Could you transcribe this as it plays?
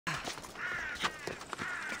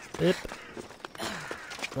Yep.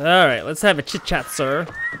 Alright, let's have a chit chat, sir.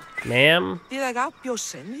 Ma'am? Did Agapio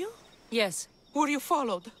send you? Yes. Were you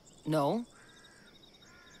followed? No.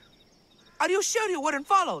 Are you sure you weren't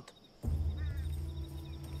followed?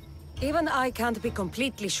 Even I can't be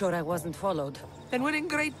completely sure I wasn't followed. Then we're in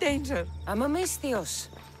great danger. I'm a Misthios.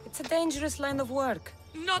 It's a dangerous line of work.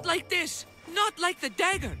 Not like this. Not like the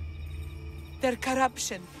dagger. Their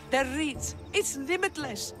corruption, their reach, it's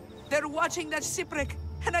limitless. They're watching that shipwreck,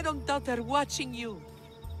 and I don't doubt they're watching you.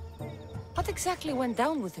 What exactly went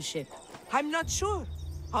down with the ship? I'm not sure.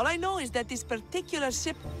 All I know is that this particular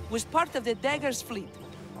ship was part of the dagger's fleet.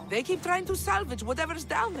 They keep trying to salvage whatever's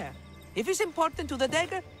down there. If it's important to the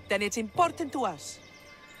dagger, then it's important to us.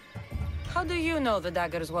 How do you know the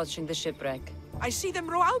dagger's watching the shipwreck? I see them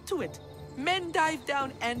row out to it. Men dive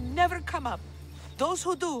down and never come up. Those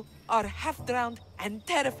who do are half-drowned and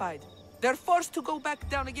terrified. They're forced to go back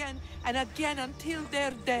down again and again until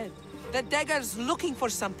they're dead. The dagger's looking for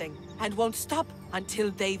something and won't stop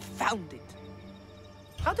until they've found it.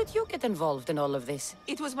 How did you get involved in all of this?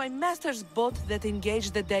 It was my master's boat that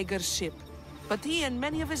engaged the dagger's ship, but he and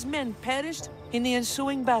many of his men perished in the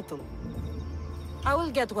ensuing battle. I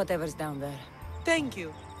will get whatever's down there. Thank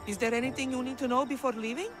you. Is there anything you need to know before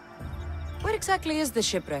leaving? Where exactly is the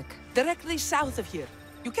shipwreck? Directly south of here.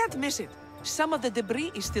 You can't miss it. Some of the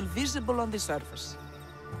debris is still visible on the surface.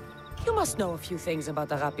 You must know a few things about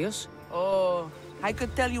Agapios. Oh, I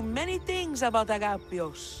could tell you many things about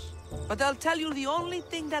Agapios. But I'll tell you the only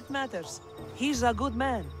thing that matters. He's a good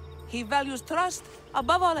man. He values trust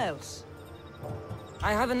above all else.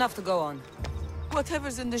 I have enough to go on.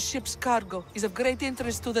 Whatever's in the ship's cargo is of great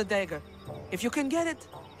interest to the dagger. If you can get it,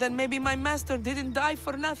 then maybe my master didn't die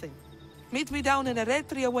for nothing. Meet me down in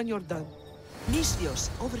Eretria when you're done. Misthios,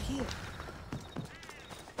 over here.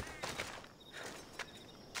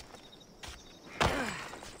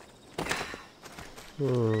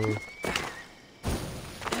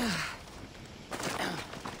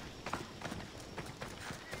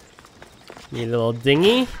 Need a little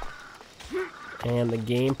dinghy, and the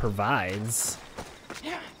game provides.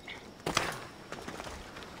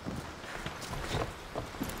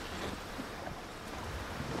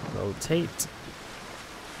 Rotate.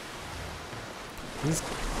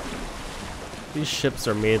 These ships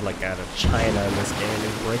are made like out of China in this game.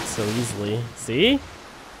 They break so easily. See?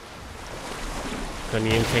 Couldn't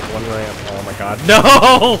even take one ramp. Oh my god.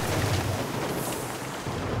 No!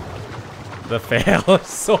 The fail.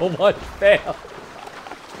 So much fail.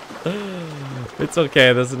 It's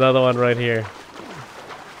okay. There's another one right here.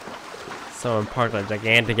 Someone parked a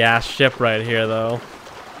gigantic ass ship right here though.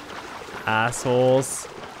 Assholes.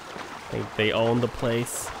 Think they own the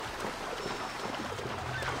place.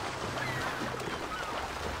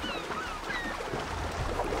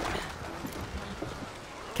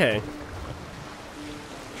 Okay.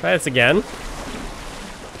 Try this again.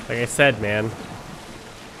 Like I said, man.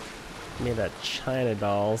 Made that China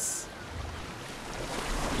dolls.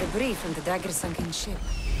 Debris from the dagger sunken ship.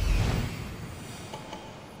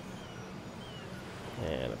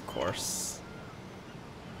 And of course.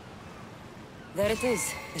 There it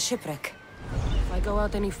is, the shipwreck. If I go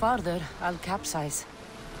out any farther, I'll capsize.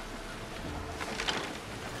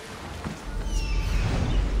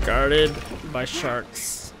 Guarded by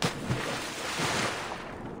sharks.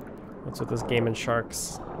 What's with this game and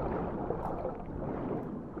sharks?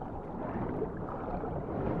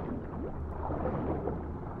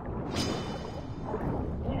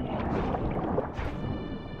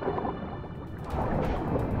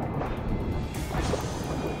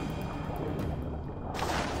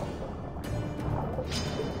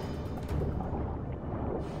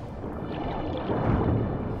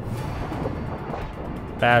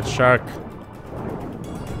 Bad shark.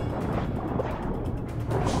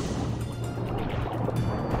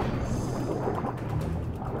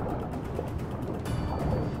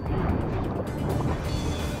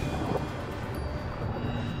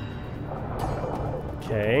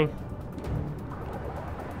 Okay.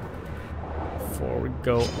 Before we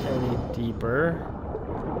go any deeper.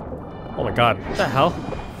 Oh my god, what the hell?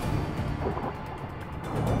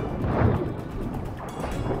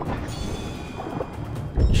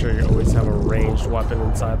 Make sure you always have a ranged weapon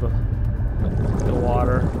inside the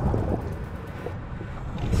water.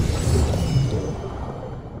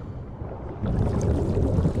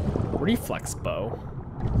 Reflex bow.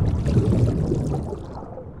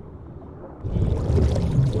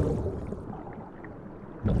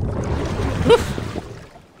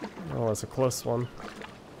 Oh, that's a close one.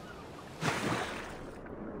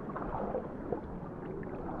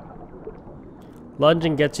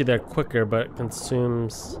 Lunging gets you there quicker, but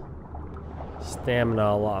consumes Stamina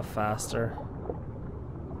a lot faster.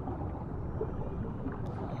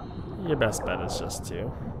 Your best bet is just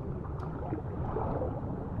to.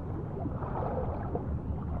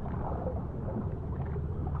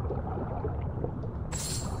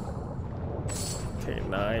 Okay,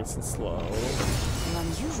 nice and slow. An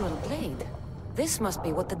unusual blade. This must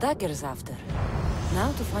be what the dagger's after.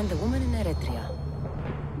 Now to find the woman in Eretria.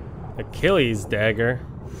 Achilles dagger.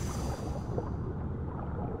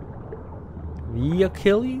 The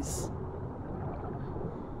Achilles?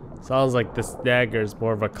 Sounds like this dagger is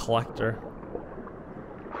more of a collector.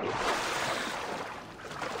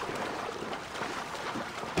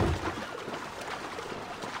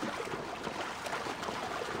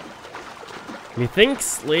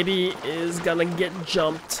 Methinks lady is gonna get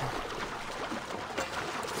jumped.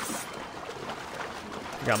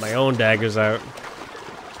 Got my own daggers out.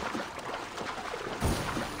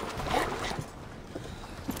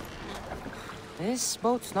 This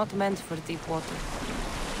boat's not meant for deep water.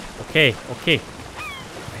 Okay, okay.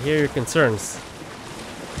 I hear your concerns.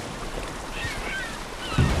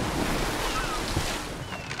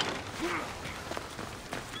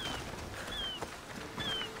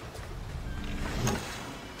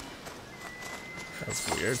 That's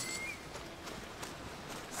weird.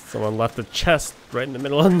 Someone left a chest right in the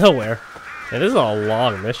middle of nowhere. And this is a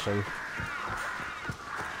long mission.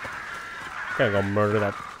 Gotta go murder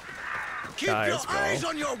that guy as well. Eyes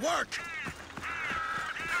on your work.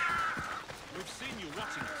 We've seen you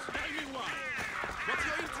watching us. Tell me why. What's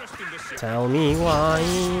your interest in this ship? Tell me why.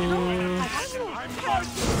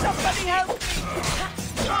 Somebody help!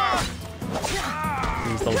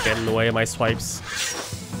 Please don't get in the way of my swipes.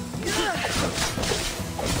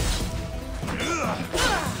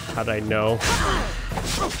 How'd I know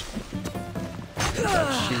that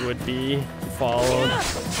she would be followed?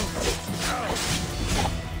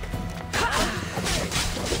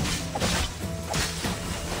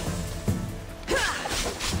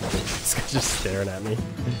 This guy's just staring at me.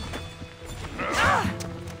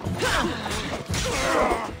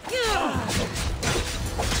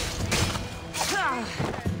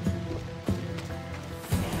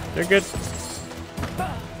 You're good.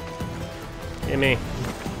 Gimme.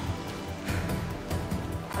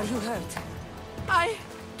 Are you hurt?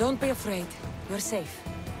 Don't be afraid. You're safe.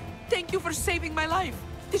 Thank you for saving my life.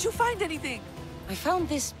 Did you find anything? I found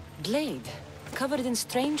this blade, covered in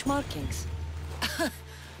strange markings.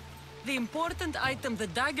 The important item the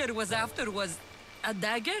dagger was after was a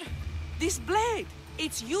dagger? This blade.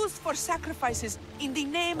 It's used for sacrifices in the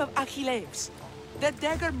name of Achilles. That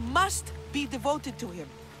dagger must be devoted to him.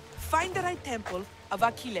 Find the right temple of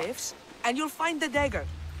Achilles, and you'll find the dagger.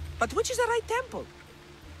 But which is the right temple?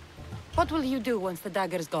 What will you do once the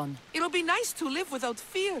dagger's gone? It'll be nice to live without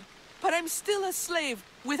fear, but I'm still a slave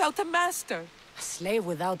without a master. A slave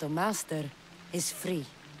without a master is free.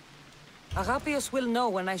 Agapios will know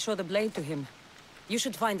when I show the blade to him. You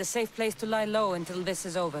should find a safe place to lie low until this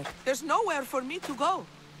is over. There's nowhere for me to go.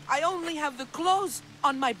 I only have the clothes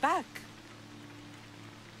on my back.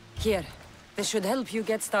 Here, this should help you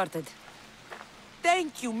get started.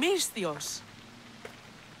 Thank you, Misthios.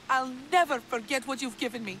 I'll never forget what you've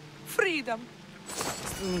given me. Freedom.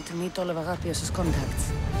 Still need to meet all of Agapios'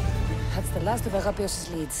 contacts. That's the last of Agapios'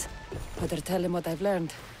 leads. Better tell him what I've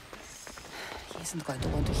learned. He isn't going to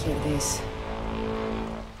want to hear this.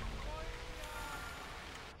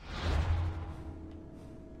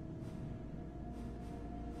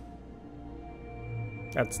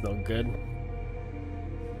 That's no good.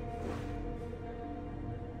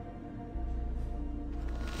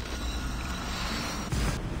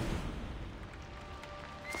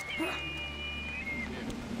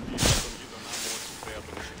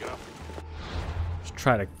 Just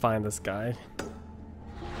try to find this guy.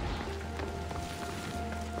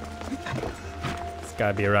 He's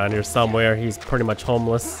gotta be around here somewhere. He's pretty much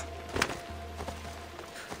homeless.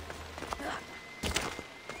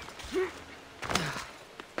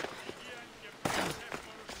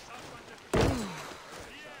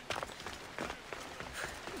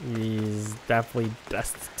 He's definitely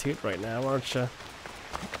destitute right now, aren't you?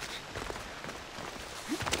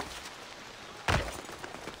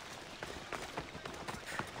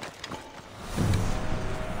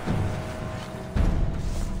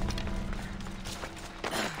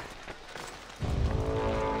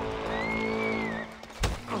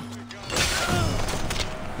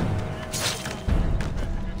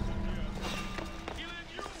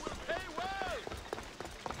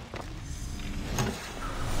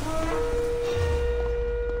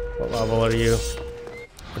 What level are you?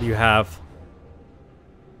 What do you have?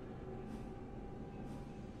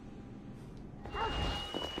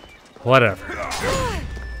 Whatever.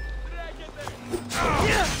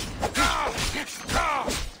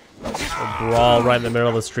 We'll brawl right in the middle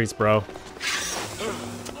of the streets, bro.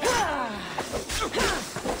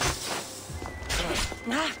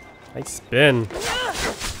 Nice spin.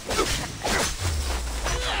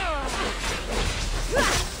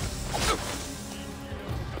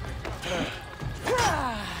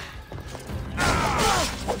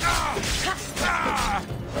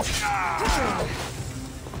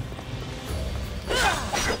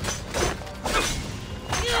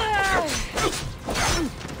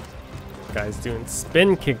 Guy's doing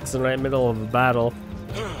spin kicks in the right middle of the battle.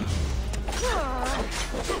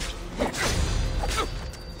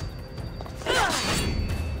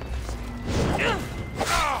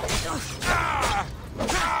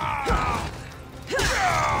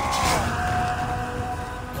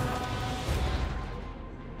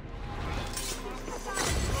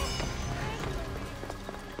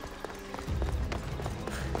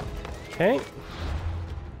 Okay.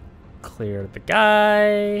 Clear the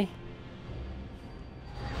guy.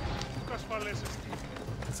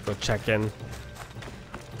 Let's go check in.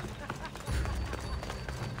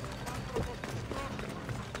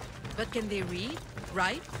 But can they read?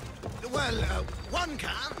 Write? Well, one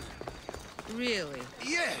can. Really?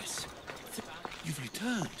 Yes. You've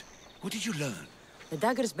returned. What did you learn? The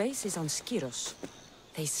dagger's base is on Skiros.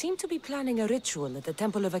 They seem to be planning a ritual at the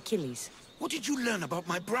Temple of Achilles. What did you learn about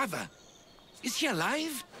my brother? Is he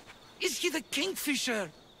alive? Is he the Kingfisher?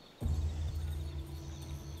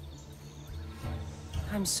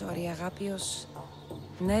 I'm sorry, Agapios.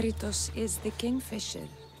 Neritos is the Kingfisher.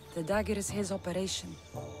 The dagger is his operation.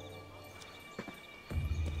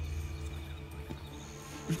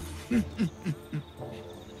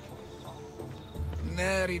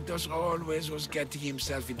 Neritos always was getting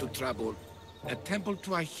himself into trouble. A temple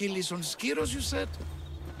to Achilles on Skiros, you said?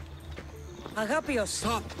 Agapios!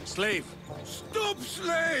 Stop, slave! Stop,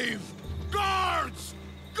 slave! Guards!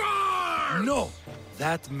 Guards! No!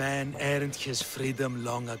 That man earned his freedom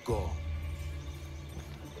long ago.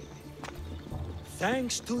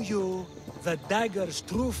 Thanks to you, the dagger's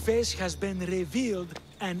true face has been revealed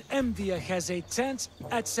and Emdia has a chance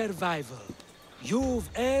at survival. You've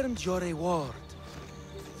earned your reward.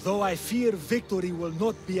 Though I fear victory will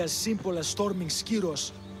not be as simple as storming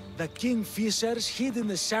Skiros, the Kingfishers hid in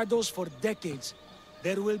the shadows for decades.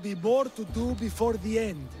 There will be more to do before the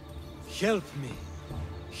end. Help me.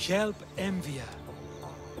 Help Emvia.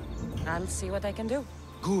 I'll see what I can do.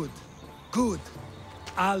 Good. Good.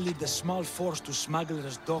 I'll lead a small force to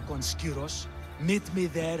Smuggler's Dock on Skiros. Meet me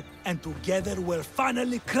there, and together we'll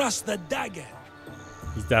finally crush the dagger.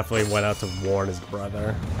 He definitely went out to warn his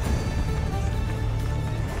brother.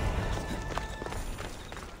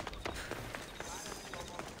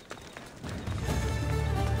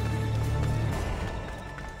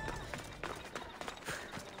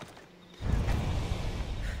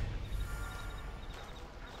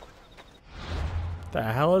 The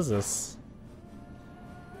hell is this?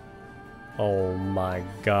 Oh my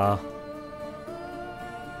god.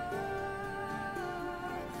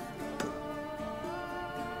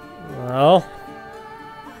 Well,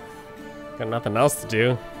 got nothing else to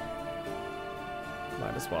do.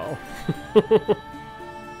 Might as well.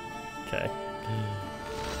 Okay.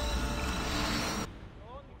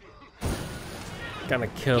 Gonna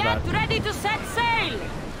kill that. Get ready to set sail!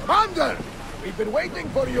 Commander! We've been waiting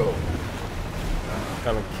for you!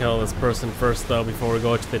 Gonna kill this person first, though, before we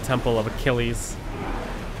go to the Temple of Achilles.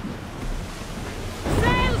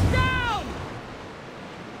 Sails down!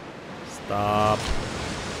 Stop.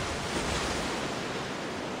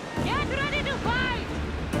 Get ready to fight!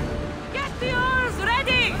 Get the oars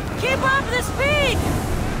ready! Keep up the speed!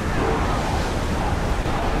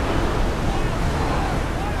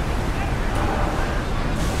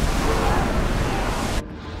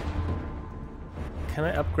 Can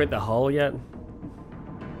I upgrade the hull yet?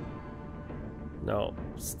 No,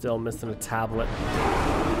 still missing a tablet.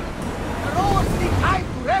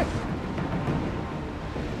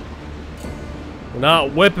 We're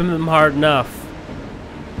not whipping them hard enough.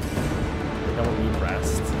 They don't need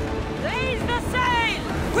rest. Raise the sail!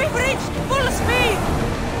 We've reached full speed!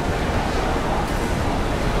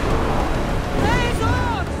 Raise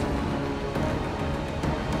oars!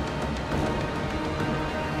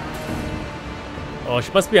 Oh,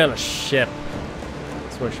 she must be on a ship.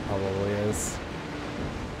 That's where she probably is.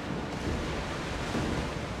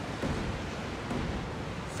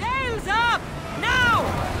 Sails up! Now!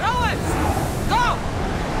 Rowers! Go!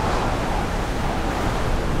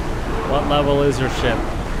 What level is your ship?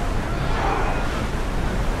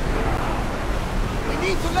 We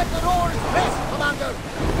need to let the oars rest, Commander!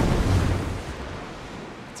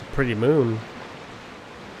 pretty moon.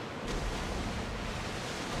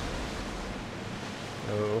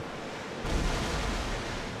 Oh.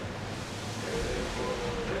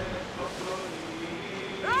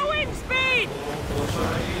 Wind speed!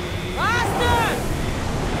 Faster!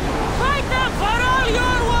 Fight them for all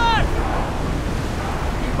your worth!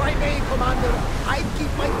 If I may, Commander, I'd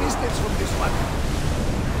keep my distance from this one.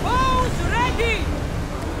 Bows ready!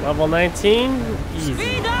 Level 19? Easy.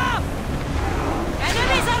 Speed up!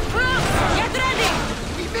 Enemies are close! Get ready!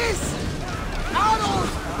 We miss!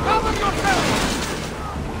 Arrows! Cover yourself!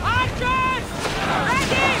 Archers!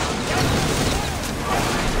 Ready!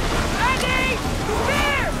 Ready!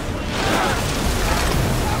 Spear!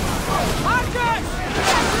 Archers!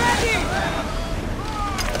 Get ready!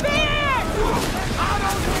 Spear!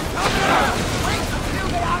 Arrows will cover! Wait until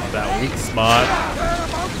they are That weak spot. They're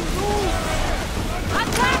about to move!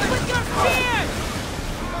 Attack with your spears!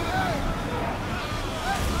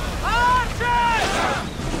 Archers!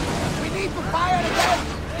 We need to fire again!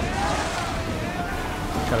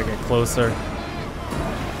 Gotta get closer.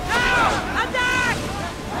 Now! Attack!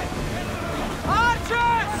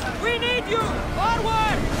 Archers! We need you!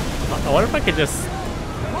 Forward! I wonder if I could just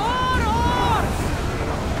More horse!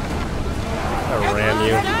 I ram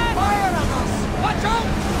you. Fire on us! Watch out!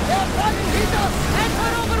 They're trying to hit us! Head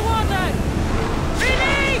for over water!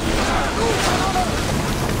 Release!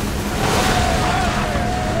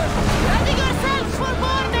 Ready yourselves for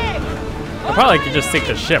boarding! I probably could just sink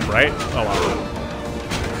the ship, right? Oh wow.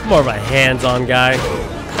 More of a hands-on guy.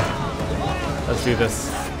 Let's do this.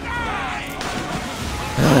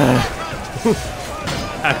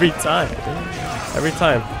 Every time. Every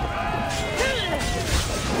time.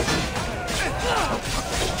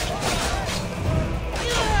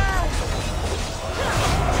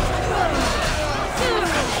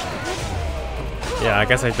 Yeah, I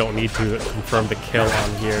guess I don't need to confirm the kill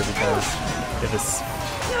on here because if this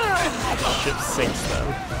ship sinks then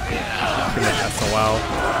pretty much SOL.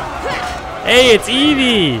 Hey, it's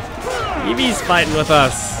Evie! Evie's fighting with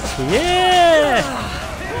us. Yeah!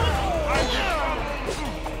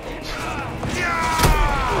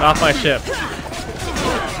 Off my ship.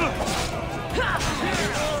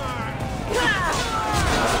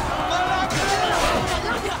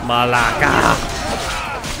 Malaka!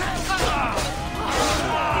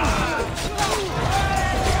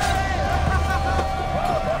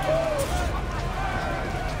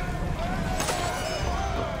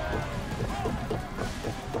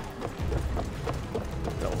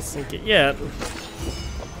 Don't sink it yet.